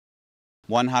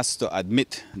one has to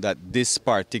admit that this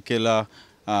particular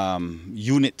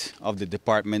unit of the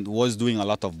department was doing a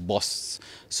lot of busts.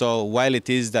 So while it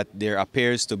is that there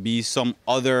appears to be some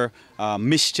other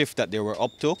mischief that they were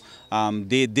up to,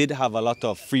 they did have a lot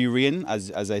of free rein,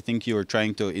 as I think you were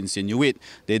trying to insinuate.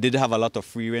 They did have a lot of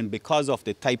free rein because of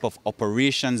the type of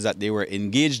operations that they were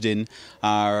engaged in.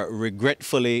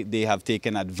 Regretfully, they have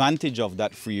taken advantage of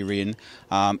that free rein,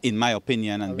 in my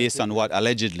opinion, and based on what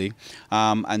allegedly.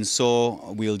 And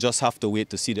so we'll just have to wait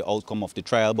to see the outcome of the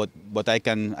trial. But I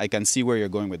can see where you're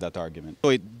going with that argument.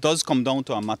 So it does come down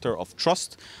to a matter of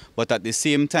trust, but at the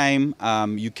same time,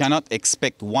 you cannot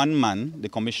expect one man, the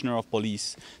Commissioner of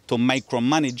Police, to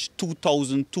micromanage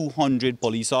 2,200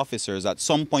 police officers. At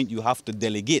some point, you have to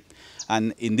delegate.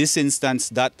 And in this instance,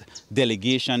 that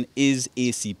delegation is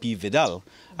ACP Vidal.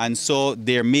 And so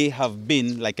there may have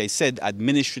been, like I said,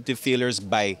 administrative failures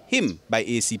by him, by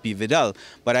ACP Vidal.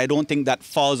 But I don't think that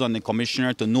falls on the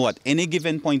commissioner to know at any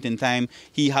given point in time,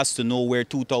 he has to know where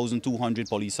 2,200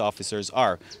 police officers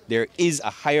are. There is a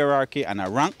hierarchy and a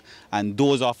rank, and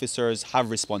those officers have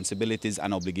responsibilities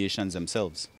and obligations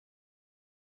themselves.